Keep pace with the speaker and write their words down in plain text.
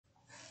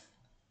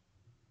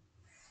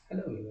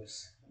Hello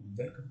viewers,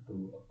 welcome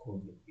to a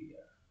code with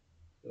VR.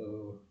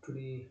 So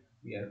today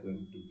we are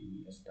going to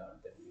be start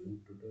the new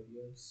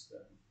tutorials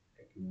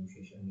like new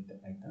session with the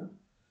Python.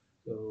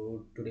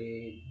 So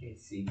today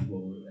basic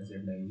goal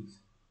agenda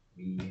is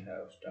we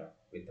have start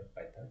with the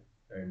Python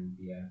and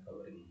we are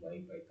covering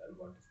why Python,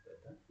 what is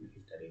Python,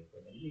 history of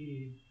Python.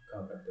 We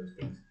cover those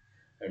things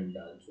and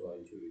also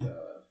I'll show you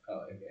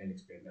I'll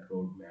explain the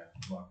roadmap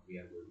what we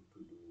are going to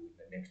do in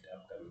the next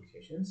upcoming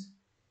sessions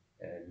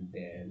and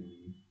then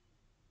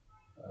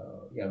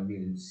yeah,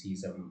 we'll see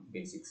some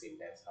basic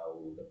syntax, how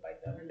the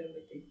Python and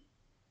everything.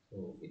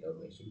 So without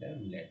wasting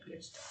time, let's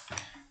get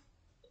started.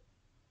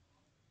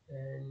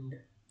 And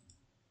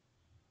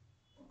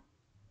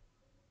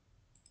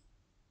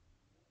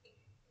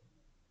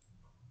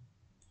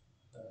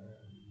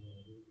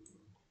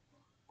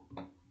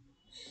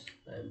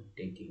I'm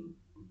taking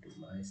to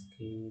my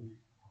screen.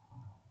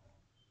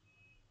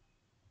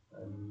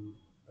 I'm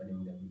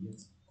running the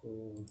VS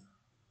code.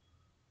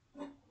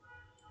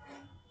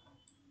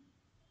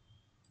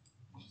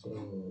 So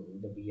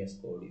the VS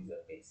code is a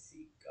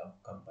basic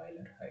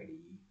compiler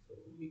IDE, so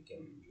we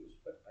can use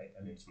for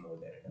Python. It's more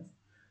than enough.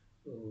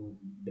 So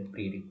the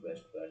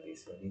prerequisite for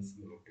this one is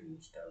you need to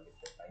install with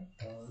the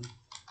Python.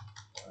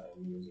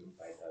 I'm using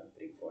Python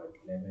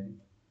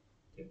 3.11.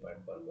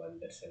 3.11,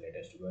 that's the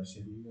latest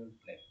version,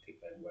 like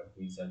 3.1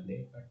 is on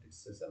there, but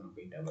it's some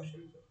beta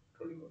version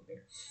rolling out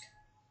there.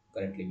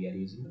 Currently we are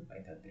using the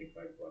Python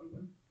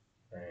 3.11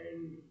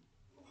 and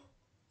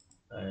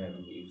I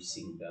am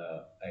using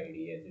the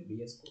IDE as a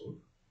VS code.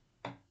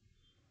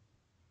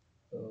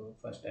 So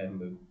first I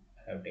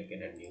have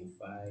taken a new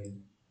file.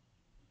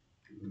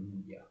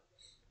 Yeah,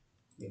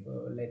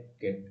 before let's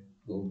get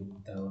go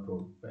with the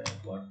roadmap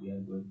what we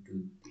are going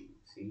to do.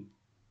 See,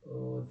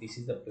 so this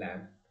is the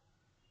plan.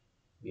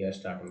 We are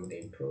starting with the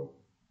intro,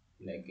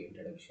 like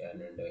introduction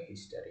and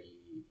history.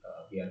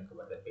 We are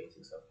cover the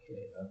basics of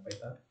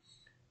Python,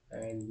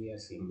 and we are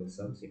seeing the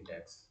some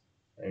syntax,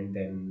 and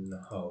then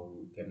how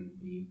can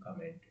we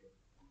add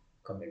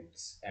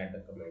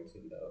the comments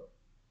in the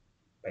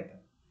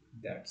Python.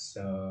 That's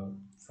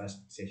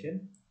first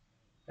session,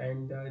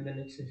 and in the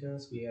next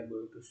sessions we are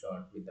going to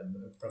start with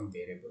the from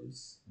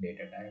variables,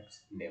 data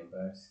types,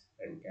 numbers,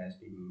 and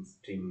casting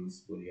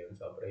strings,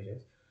 booleans,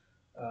 operations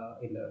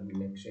in the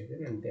next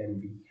section, and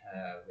then we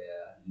have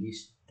a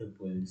list,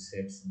 tuple,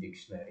 sets,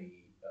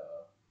 dictionary,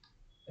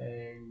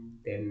 and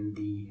then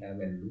we have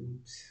a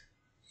loops,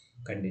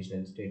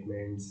 conditional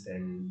statements,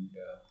 and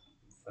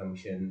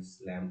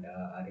functions,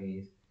 lambda,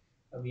 arrays.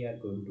 We are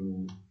going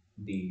to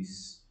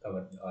these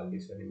cover all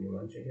this one in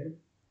one session,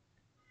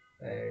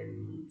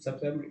 and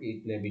sometimes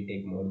it may be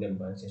take more than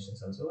one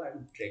sessions. Also,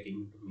 I'm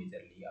trying to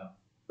majorly up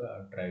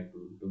try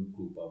to do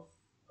group of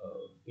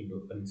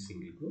into one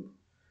single group.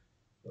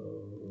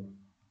 So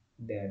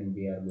then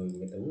we are going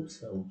with the oops.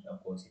 So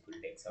of course, it will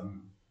take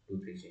some 2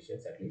 3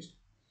 sessions at least.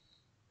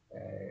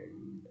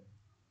 And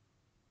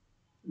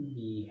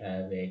we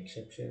have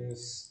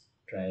exceptions,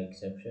 try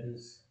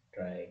exceptions.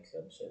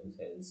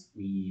 Else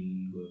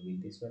we'll go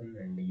with this one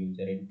and the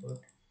user input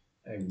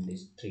and the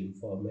string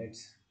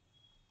formats.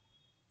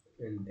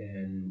 And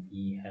then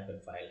we have a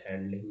file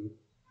handling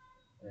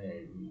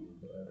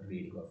and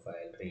reading of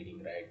file,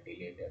 reading, write,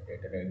 delete,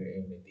 update,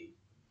 everything.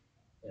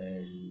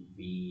 And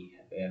we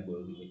are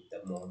going with the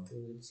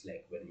modules,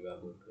 like when you are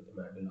going to the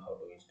module, how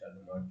to install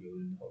the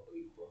module, how to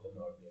import the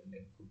module,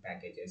 like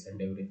packages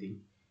and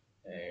everything,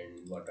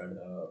 and what are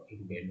the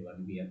inbuilt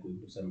one. We are going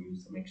to some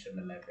use some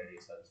external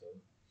libraries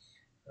also,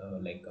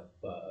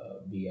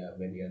 we are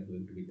when we are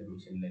going to with the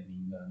machine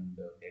learning and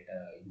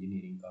data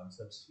engineering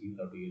concepts, you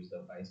have to use the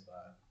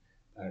PySpark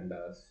and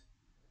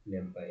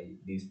NumPy.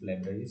 These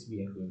libraries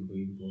we are going to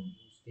import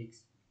those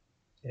things,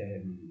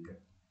 and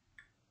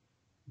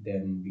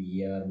then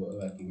we are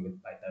working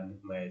with Python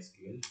with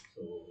MySQL.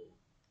 So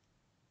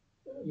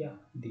yeah,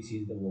 this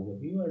is the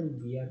overview,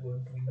 and we are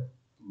going to in the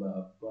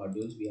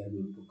modules. We are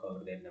going to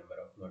cover the number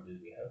of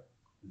modules we have.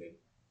 Like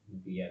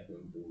we are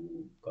going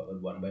to cover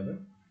one by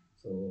one.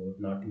 So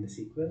not in the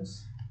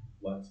sequence.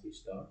 Once we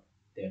start,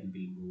 then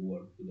we'll move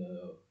on to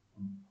the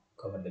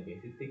cover the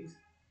basic things.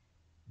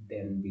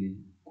 Then we'll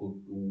go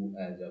to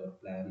as our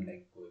plan,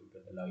 like going to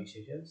the live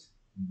sessions.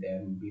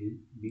 Then we'll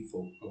be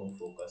more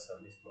focused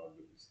on these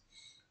modules.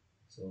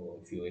 So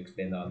if you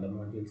explain all the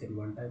modules in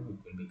one time,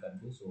 it will be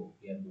confused. So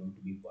we are going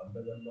to be one by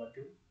one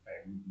module,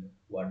 and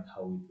what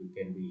how it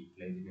can be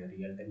utilized in a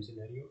real time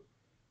scenario.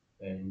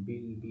 And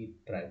we'll be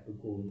trying to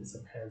go with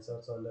some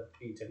hands-ons on the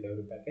each and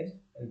every package,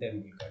 and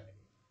then we continue.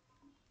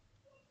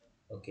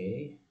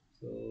 Okay,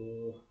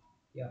 so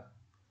yeah,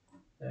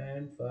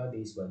 and for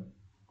this one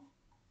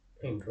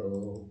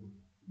intro,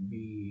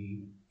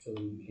 we so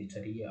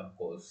history, of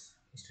course,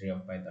 history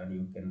of Python.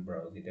 You can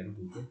browse it and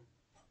Google.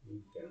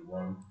 You can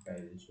want,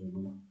 I'll show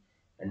you,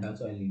 and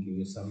also I'll give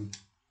you some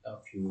a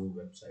few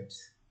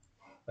websites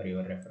for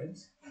your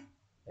reference,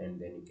 and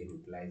then you can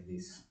utilize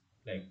this,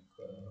 like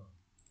for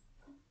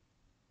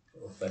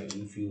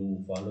if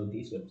you follow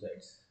these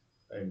websites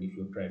and if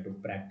you try to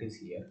practice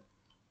here,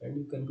 and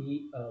you can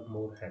be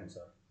more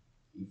hands-on.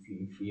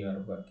 If you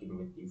are working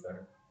with, if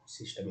your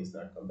system is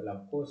not compatible,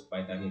 of course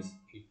Python is,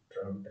 it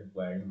don't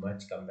require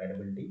much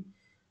compatibility.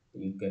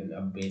 You can,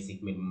 a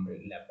basic minimum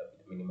laptop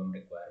with minimum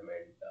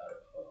requirement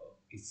or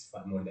is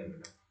far more than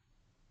enough.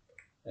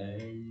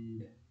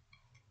 And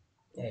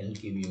I'll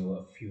give you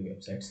a few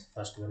websites.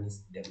 First one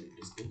is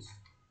W3 Skills.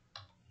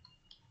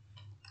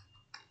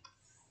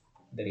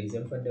 The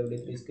reason for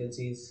W3 Skills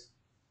is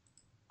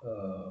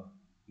uh,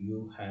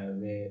 you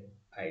have a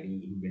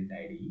IDE, inbuilt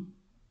IDE.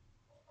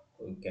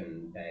 You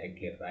can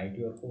directly write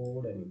your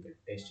code and you can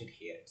test it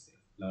here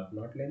itself.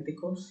 Not lengthy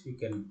codes. You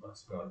can,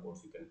 small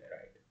codes you can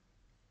write.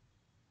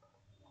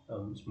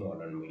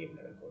 Small and medium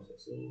level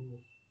courses. So you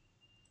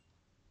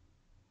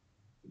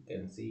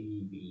can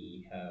see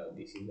we have,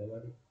 this is the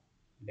one,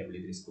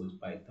 W3 Schools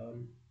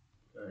Python.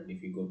 And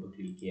if you go to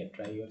click here,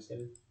 try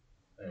yourself,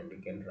 and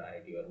you can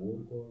write your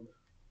own code,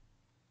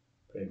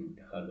 print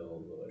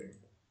hello world.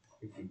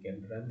 If you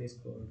can run this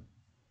code,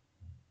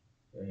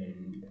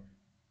 and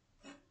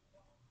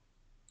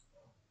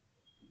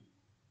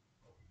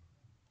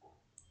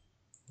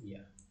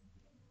yeah,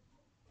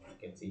 you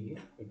can see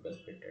here it was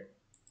printed.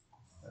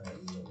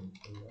 I'm going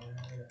to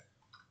add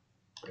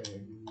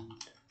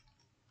print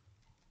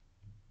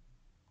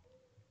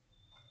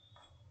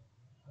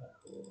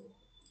hello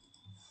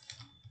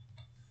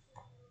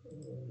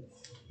world.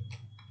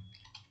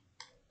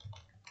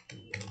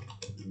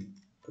 Welcome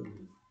to,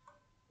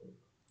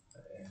 I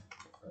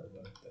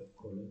forgot the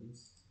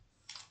columns,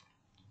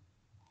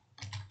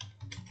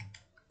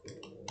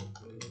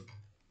 code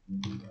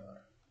br.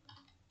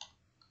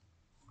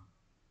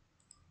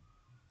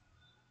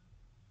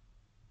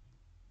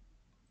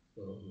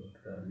 So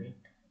run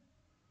it.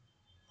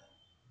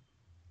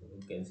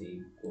 You can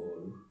see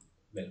code,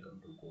 welcome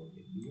to code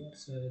with Viewrs.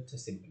 So it's a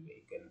simple way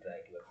you can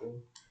write your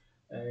code.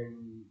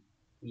 And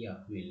yeah,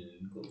 we'll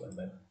go one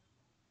by one.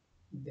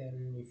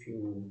 Then if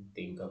you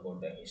think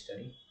about the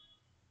history,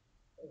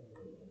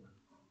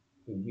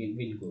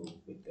 we'll go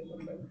with the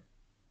one by one.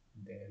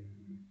 Then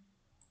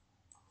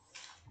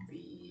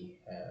we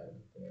have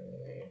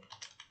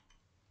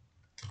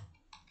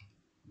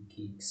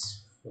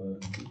geeks for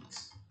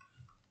geeks,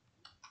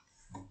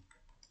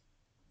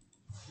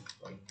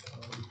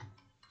 Python.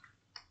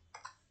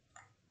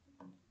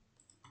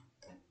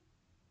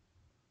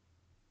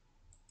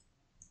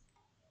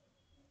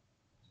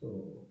 So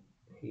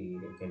here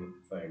you can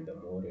find the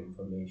more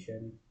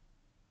information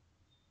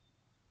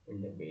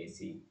in the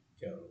basic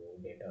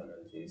Django data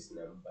analysis,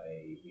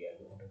 NumPy. We are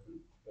going to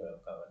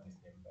cover this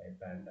NumPy,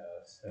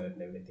 pandas,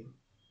 and everything.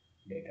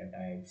 Data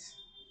types,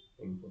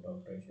 input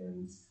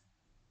operations,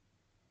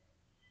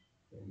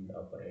 and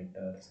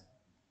operators,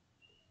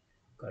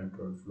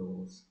 control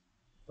flows,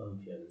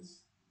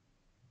 functions,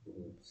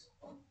 groups.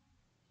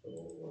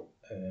 So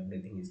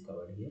everything is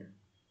covered here.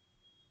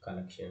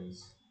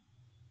 Collections,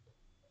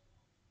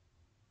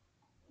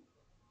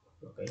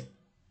 okay.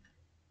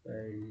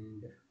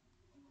 And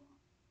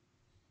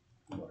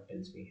what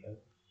else we have?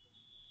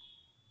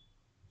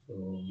 So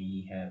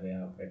we have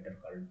a operator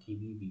called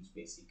Kiwi, which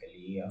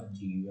basically a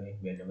GUI.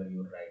 Whenever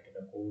you write in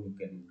a code, you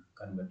can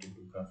convert it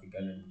to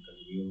graphical and you can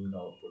view the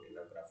output in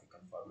a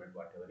graphical format,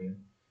 whatever you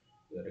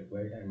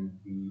required. And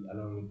we,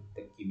 along with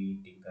the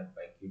Kiwi Tinker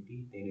by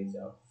Qt, there is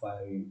a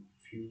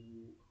few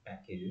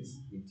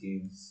packages which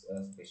is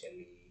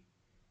specially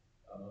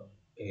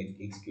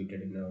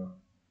executed in a,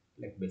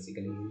 like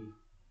basically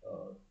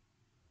uh,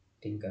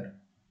 Tinker.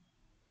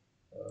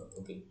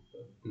 Okay,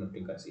 not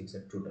Tinker, it's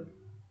a Trutal.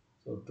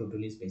 So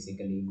Total is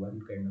basically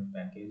one kind of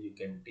package you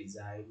can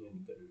design, and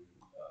you can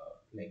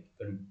like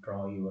you can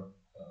draw your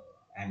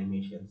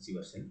animations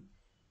yourself,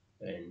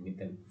 and with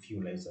a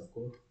few lines of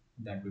code.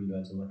 That will be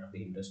also one of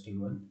the interesting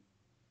one.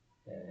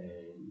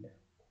 And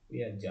we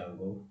have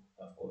Django,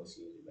 of course,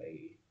 used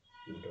by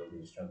YouTube,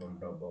 Instagram,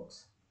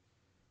 Dropbox.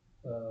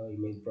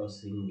 Image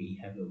processing, we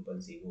have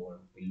OpenCV one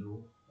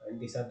below. And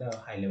these are the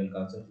high level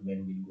concepts.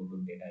 When we'll go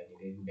to data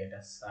engineering,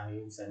 data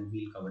science, and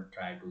we'll cover,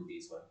 try to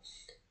this one.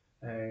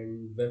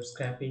 And web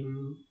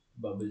scraping,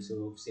 bubble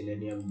soap,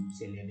 selenium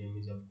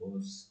is of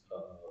course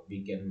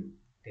we can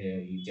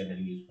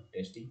generally use for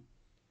testing.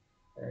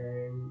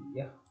 And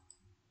yeah,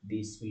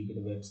 these will be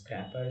the web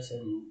scrappers,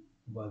 and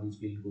once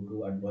we'll go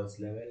to advanced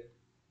level,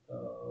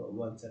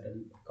 once I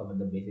done cover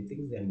the basic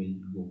things, then we'll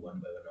go one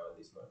by one all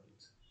these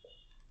modules.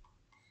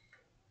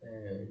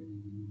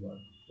 And what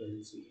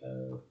else we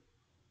have?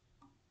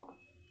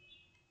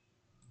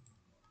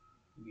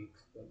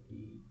 Weeks per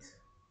week.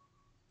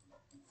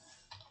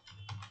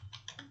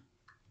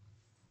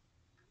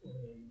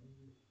 And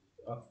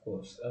of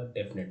course,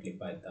 definitely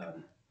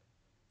Python.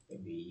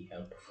 We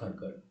have to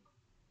forget.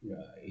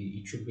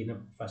 It should be in a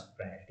first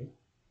priority,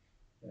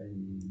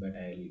 and but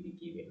I'll be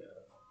given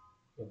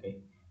a,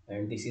 okay.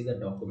 And this is the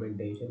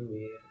documentation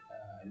where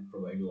I'll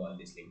provide you all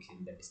these links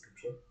in the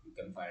description. You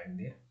can find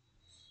there.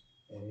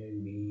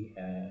 And we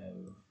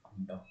have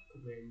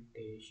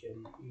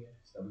documentation here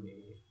somewhere.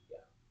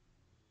 Yeah,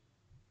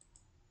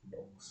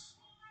 docs,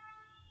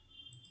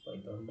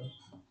 Python docs.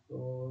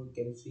 So you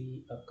can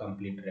see a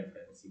complete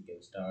reference. You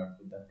can start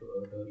with the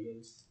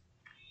tutorials,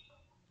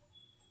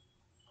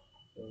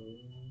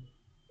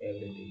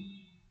 everything.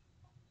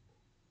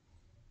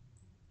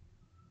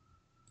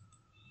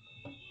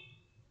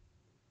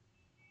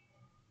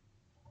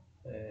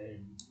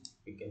 And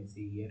we can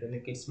see here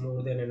like it's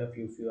more than enough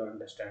if you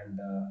understand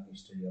the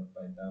history of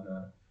Python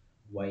or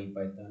why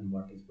Python,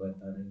 what is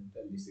Python, and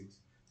the basics.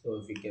 So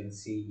if we can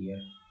see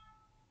here,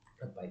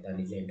 Python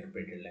is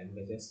interpreted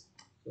languages.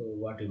 So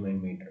what you mean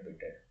by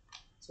interpreted?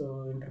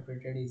 So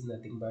interpreted is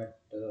nothing but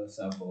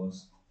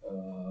suppose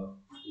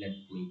let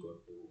me go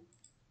to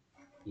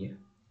here.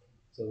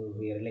 So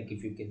here, like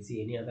if you can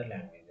see any other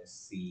languages,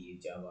 C,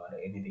 Java, or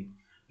anything,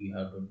 you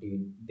have to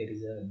there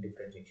is a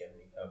different section.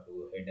 You have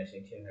to header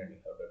section and you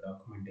have the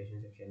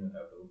documentation section. You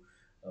have to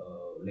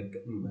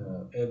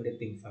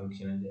everything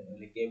functional,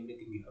 like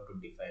everything you have to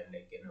define,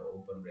 like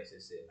open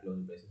braces, close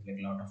braces, like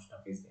a lot of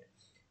stuff is there.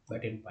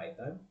 But in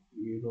Python,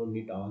 you don't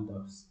need all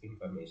those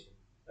information,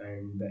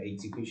 and the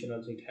execution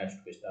also it has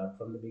to be start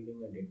from the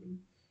beginning and it will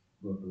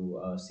go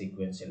to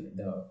sequential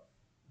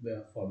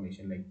the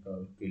formation, like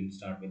it will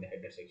start with the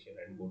header section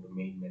and go to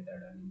main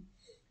method and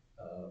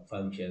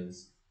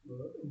functions.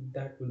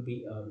 That will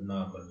be a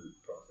normal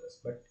process.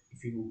 But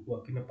if you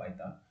work in a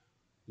Python,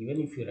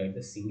 even if you write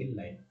the single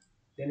line,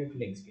 then it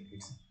will execute.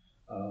 It's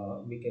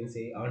we can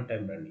say on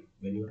time running.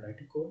 When you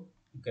write a code,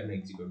 you can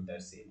execute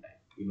that same time.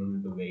 You don't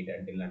need to wait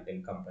until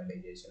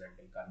compilation,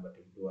 until convert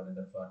it to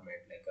another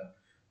format. Like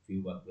if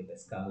you work with a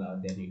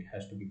Scala, then it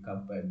has to be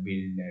compiled,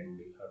 build, and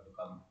you have to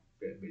come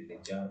build a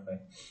jar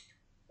file,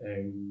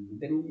 and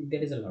then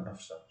there is a lot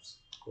of steps.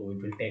 So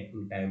it will take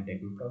time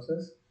taking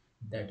process.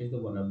 That is the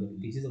one of the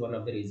this is one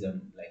of the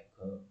reason, like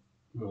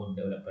more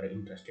developer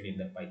interested in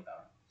the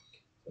Python.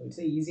 So it's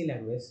a easy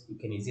language. You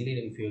can easily,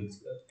 if you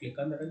click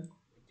on the run,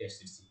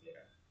 just it's simply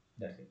run.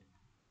 That's it.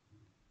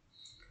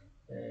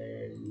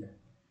 And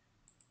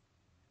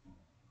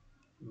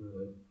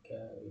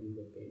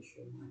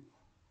invocation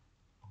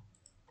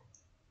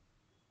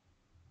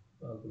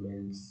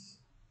arguments,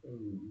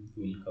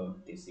 we'll cover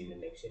this in the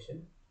next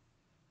session.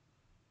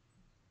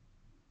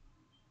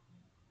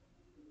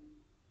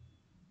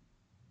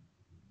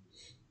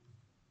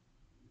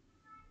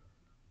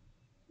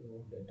 So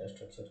data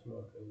structure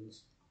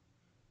models,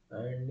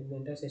 and in the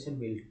entire session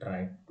we'll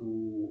try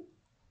to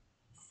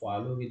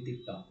follow with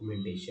the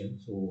documentation.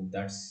 So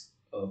that's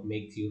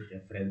makes you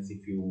reference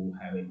if you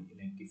have any,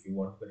 like if you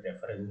want to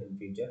reference in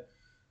future,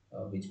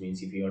 which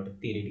means if you want a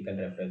theoretical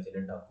reference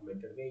in a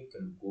documented way, you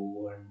can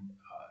go and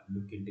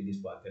look into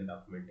this path and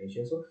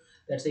documentation. So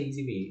that's the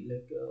easy way.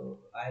 Like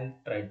I'll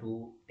try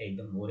to take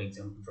the more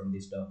example from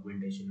this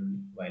documentation only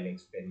while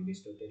explaining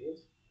these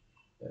tutorials.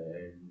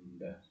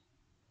 And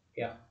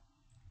yeah,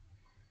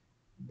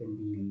 then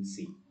we'll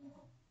see.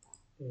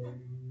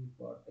 And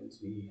what else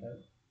we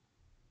have?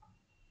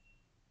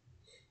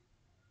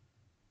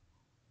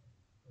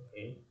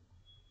 Okay,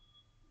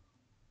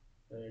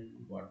 and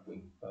what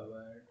we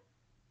covered.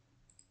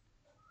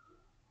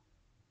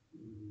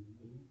 Mm,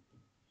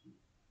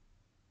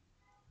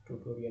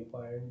 tutorial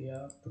point,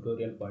 yeah,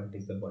 tutorial point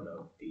is the one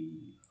of the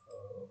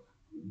uh,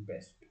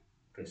 best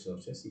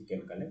resources you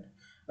can collect.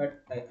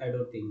 But I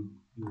don't think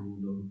you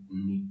don't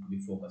need to be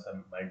focused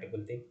on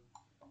multiple things.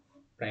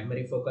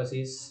 Primary focus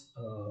is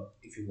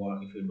if you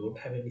want, if you don't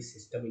have any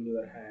system in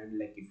your hand,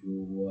 like if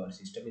your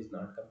system is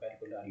not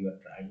compatible or you are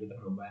trying with a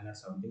mobile or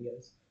something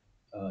else,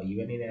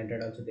 even in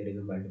Android also there is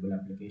a multiple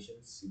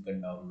applications you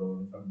can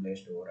download from Play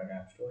Store or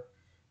App Store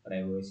for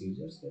iOS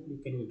users, then you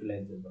can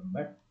utilize this one.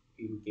 But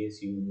in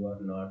case you are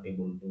not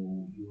able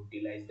to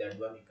utilize that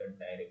one, you can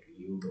directly,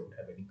 you don't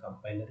have any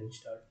compiler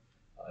installed,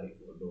 or if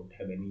you don't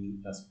have any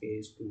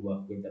space to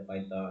work with the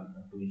Python,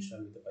 to install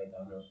with the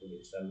Python or to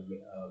install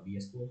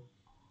VS Code,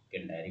 you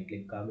can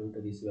directly come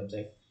into this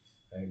website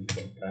and you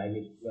can try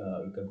it,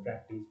 you can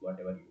practice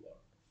whatever you want.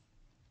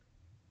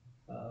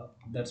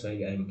 That's why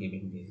I'm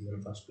giving this in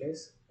the first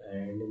place.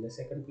 And in the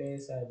second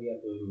place, we are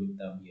going with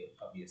the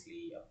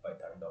obviously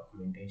Python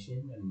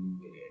documentation, and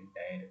the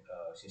entire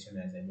session,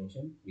 as I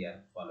mentioned, we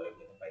are following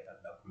with the Python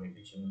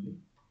documentation only.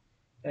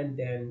 And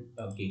then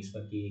gigs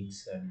for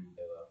gigs and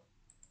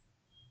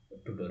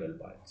tutorial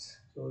parts.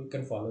 So you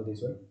can follow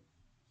this one.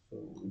 So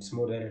it's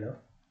more than enough.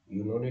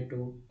 You no need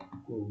to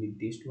go with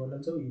these two one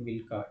also. You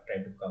will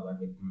try to cover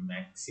with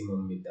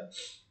maximum with the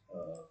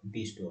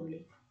these two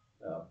only.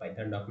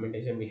 Python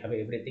documentation, we have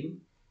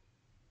everything.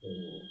 So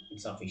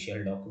it's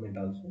official document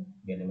also.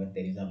 Whenever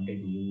there is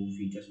update, new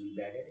features will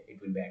be added.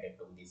 It will be added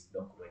to this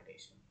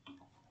documentation.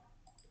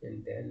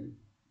 And then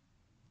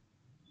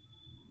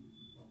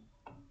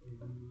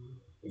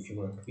if you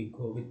want to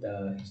go with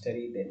the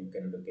history, then you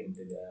can look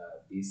into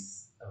the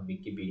this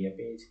Wikipedia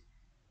page.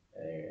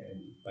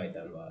 And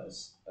Python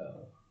was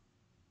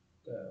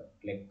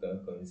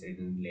coincided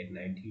in late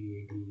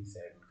 1980s,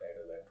 and kind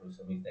of Andrew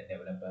is the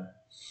developer,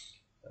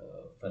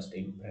 first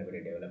in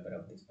primary developer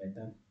of this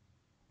Python.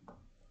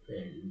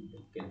 And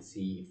you can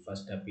see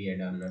first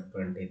appeared on 20th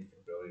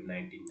February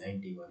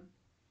 1991.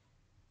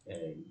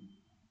 And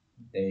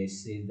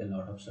this is a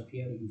lot of stuff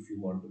here if you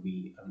want to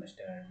be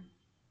understand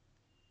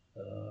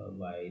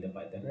Why the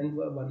Python. And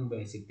one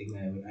basic thing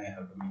I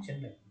have to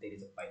mention, like there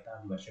is a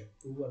Python version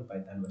 2 and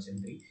Python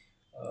version 3.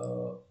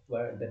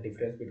 What the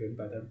difference between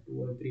Python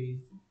 2 and 3 is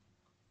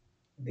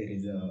there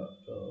is a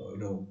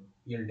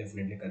you'll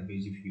definitely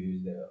confuse if you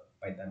use the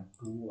Python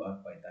 2 or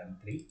Python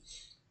 3.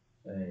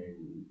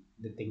 And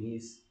the thing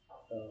is,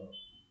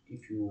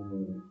 if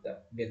you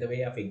the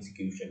way of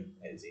execution,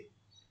 I'll say,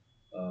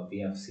 we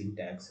have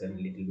syntax and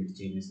little bit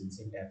changes in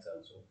syntax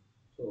also.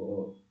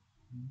 So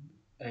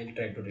I'll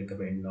try to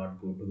recommend not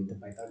go to with the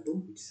Python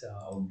 2. It's a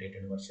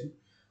outdated version,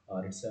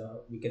 or it's a,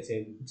 we can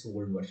say it's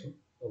old version.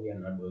 So we are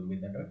not going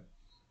with that one.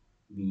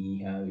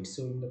 We have it's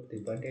showing the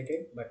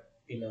 3.88, but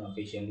in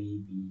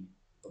officially we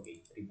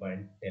okay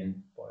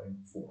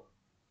 3.10.4,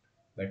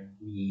 but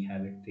we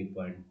have it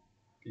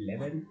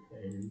 3.11,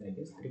 and I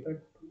guess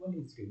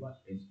 3.21 is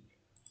reworked.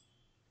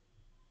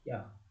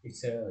 Yeah,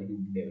 it's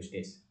in dev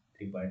stage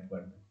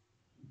 3.1.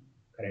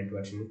 Current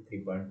version is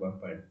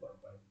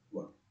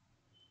 3.1.1.1.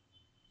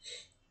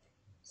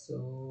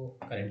 So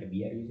currently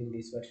we are using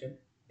this version.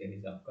 There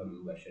is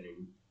upcoming version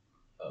in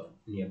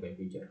nearby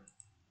future.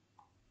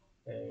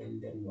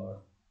 And then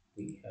what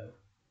we have,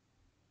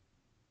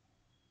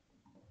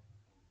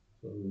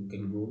 so you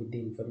can go with the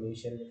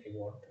information if you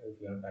want,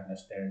 if you want to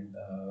understand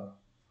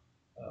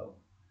uh,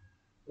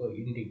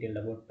 in detail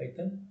about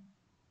Python,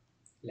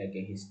 like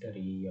a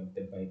history of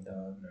the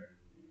Python and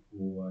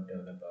who are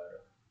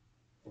developer.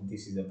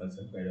 This is a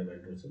person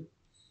fundamental.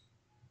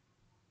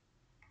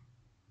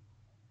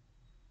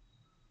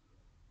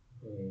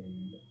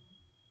 And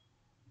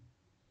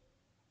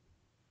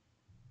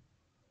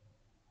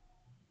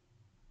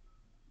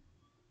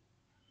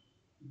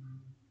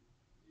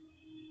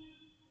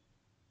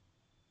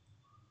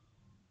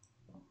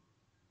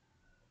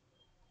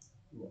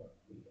what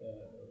we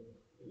have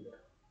here.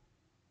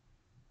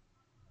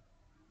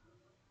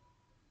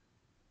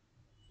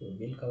 So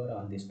we'll cover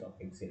all these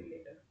topics in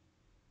later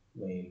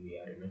while we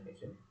are in a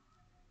session.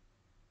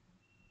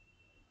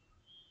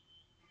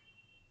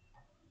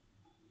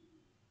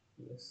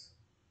 Yes.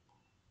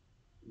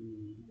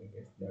 I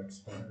guess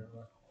that's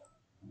what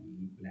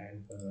we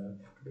planned for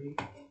today.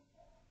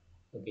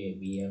 Okay,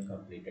 we have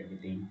completed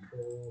with the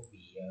intro.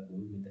 We are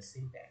going with the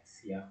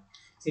syntax. Yeah,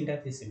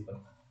 syntax is simple.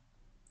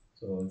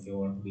 So if you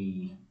want to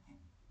be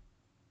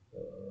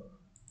uh,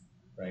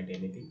 write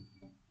anything,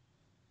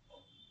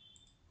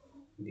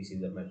 this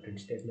is a my print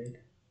statement.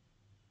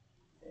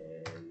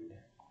 And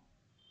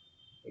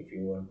if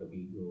you want to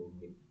be go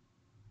with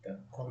the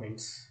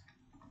comments,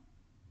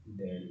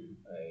 then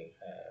I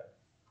have,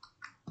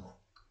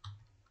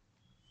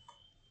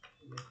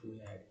 let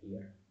me add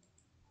here.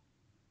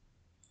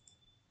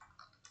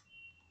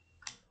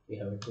 We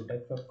have two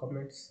types of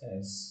comments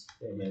as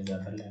same as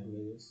other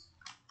languages.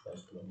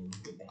 First one is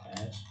with the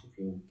hash. If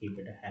you keep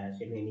it a hash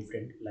in any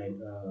friend line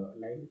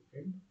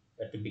friend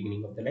at the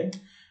beginning of the line,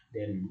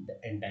 then the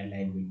entire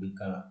line will be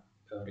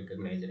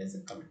recognized as a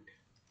comment.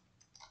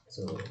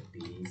 So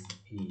this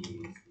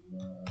is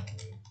my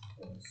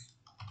first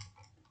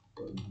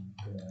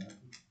program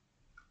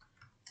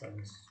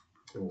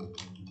underscore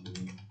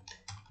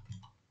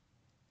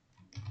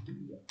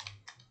media.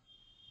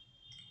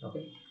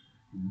 Okay.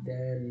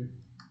 Then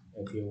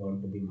if you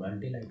want to be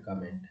multi-line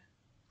comment,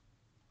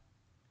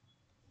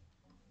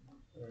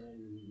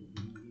 and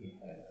we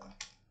have,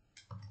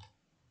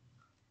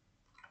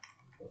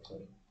 oh,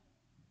 sorry,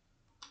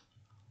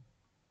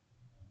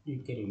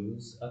 you can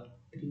use a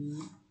three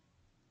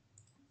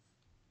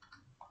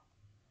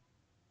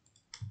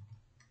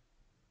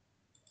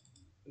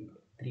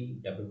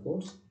double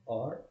quotes,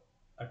 or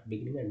at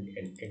beginning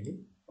and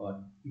ending,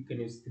 or you can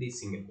use three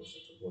single quotes,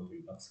 so both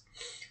will work.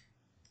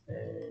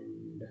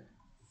 And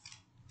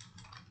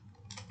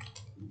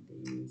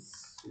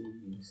this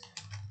is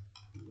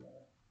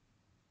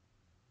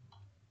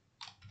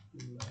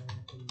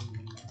comment.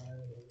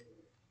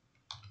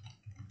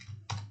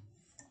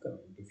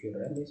 If you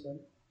run this one,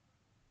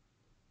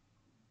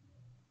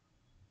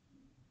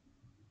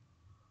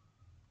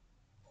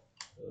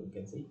 so you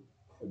can see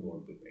it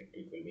won't be correct,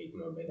 it will be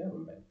ignored by the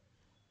mobile.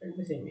 And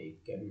the same way you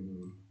can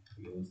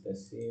use the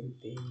same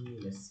thing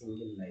in a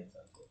single lines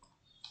also.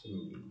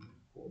 Single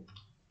quote,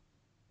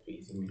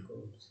 three single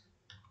quotes.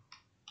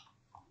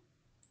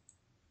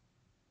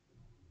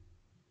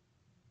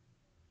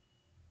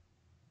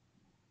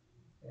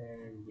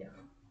 And yeah,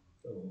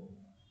 so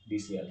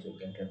this we also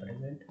can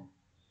represent.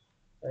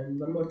 And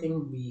one more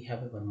thing, we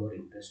have one more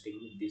interesting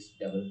with this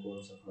double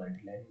quotes of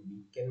multi-line.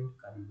 We can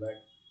convert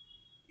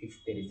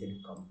if there is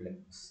a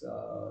complex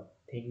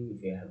thing,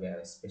 if you have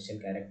a special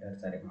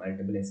characters or a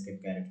multiple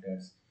escape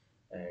characters,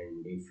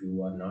 and if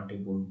you are not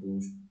able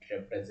to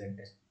represent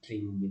a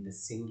string with a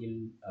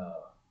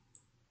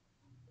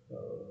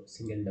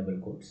single double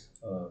quotes,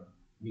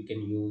 we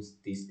can use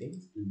these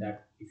things.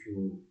 That if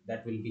you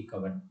that will be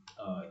covered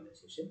in the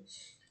session.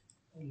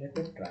 Let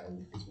me try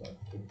this one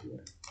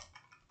here.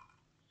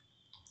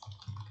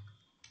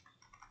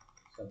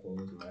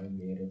 Suppose my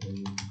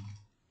variable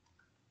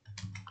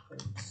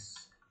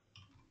x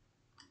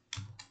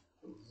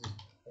is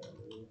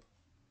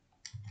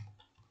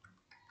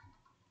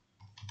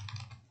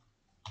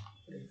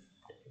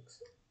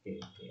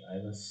I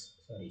was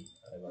sorry,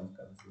 I was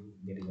confused.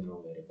 There is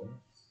no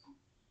variable.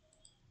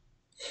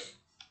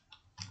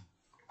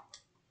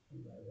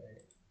 My bad.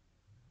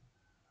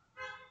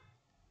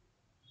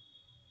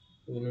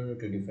 We don't need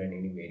to define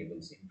any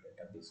variables in front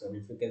of this one.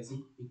 If you can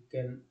see, we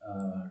can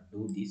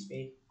do this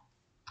way,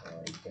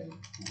 or you can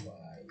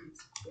y is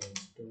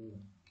equals to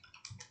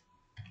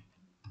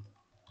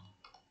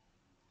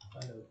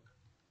hello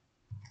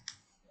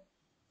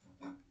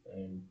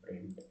and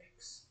print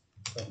x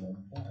comma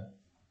bar,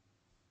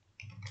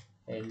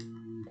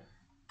 and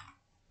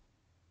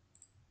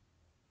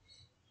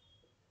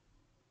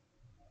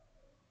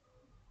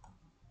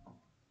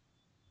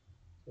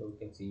so you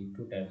can see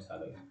two times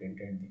hello is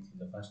printed. This is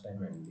the first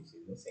time and this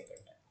is the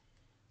second time.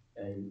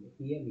 And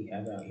here we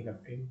have in a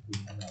print we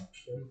have an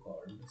option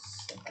called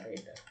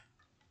separator.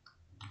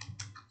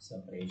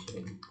 Separation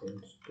is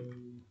equals to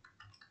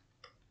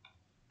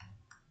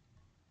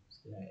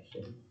slash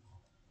n.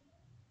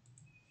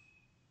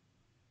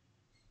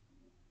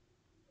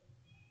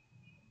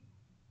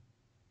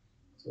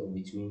 So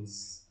which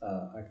means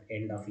at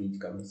end of each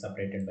comma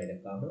separated by the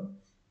comma,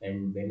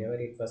 and whenever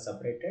it was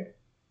separated,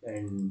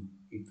 and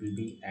it will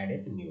be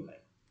added a new line.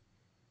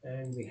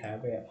 And we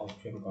have a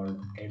option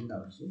called end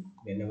also.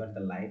 Whenever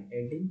the line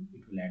ending,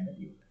 it will add a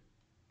new line.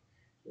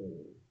 So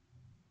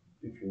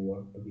if you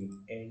want to be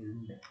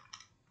end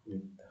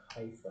with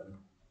hyphen,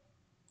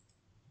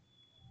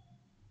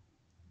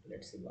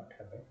 let's see what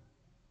happens.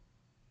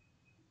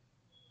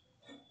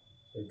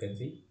 So you can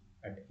see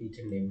at each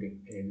and every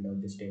end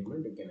of the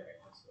statement you can add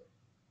this one.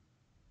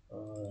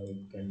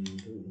 You can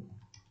do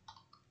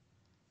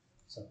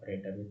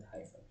separator with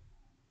hyphen.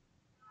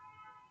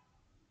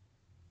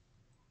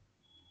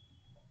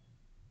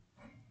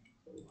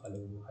 So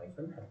hello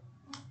hyphen hello.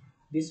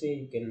 This way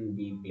you can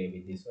be play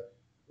with this one.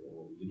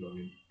 So you don't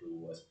need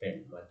to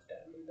spend much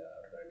time in the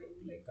running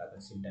like other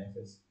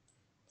syntaxes.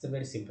 It's a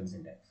very simple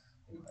syntax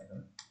in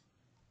Python.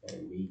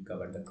 And we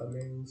cover the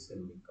comments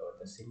and we cover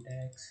the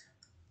syntax,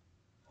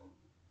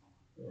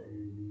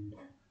 and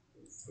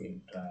if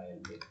we try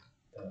with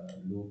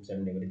the loops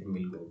and everything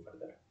will go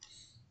further.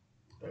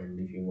 And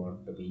if you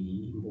want to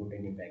be import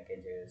any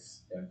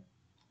packages, that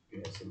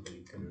you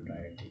simply can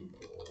write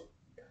import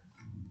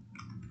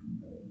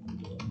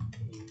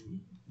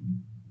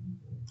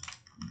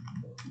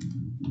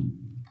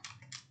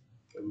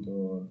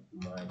import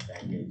my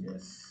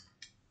packages.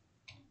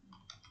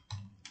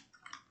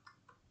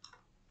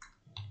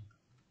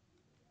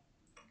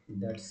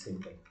 That's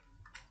simple.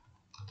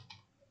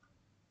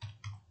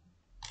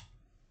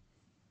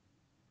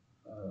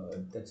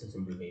 That's a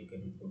simple way you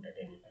can import at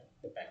any time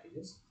the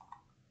packages.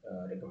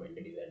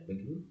 Recommended is at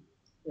beginning.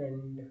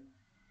 And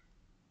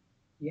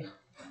yeah,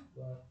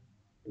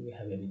 do we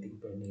have anything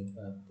pending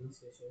for this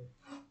session?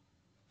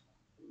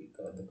 We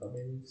covered the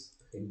comments,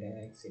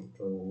 syntax,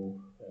 intro,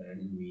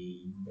 and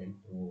we went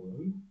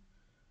through.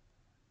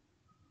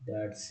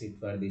 That's it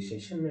for this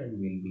session, and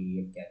we'll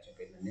be catch up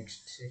in the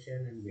next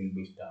session, and we'll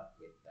be start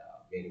with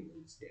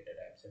variables, data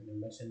types, and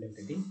numbers and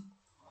everything.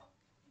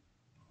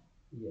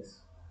 Yes,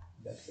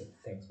 that's it.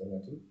 Thanks for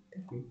watching.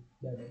 Thank you.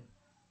 Bye bye.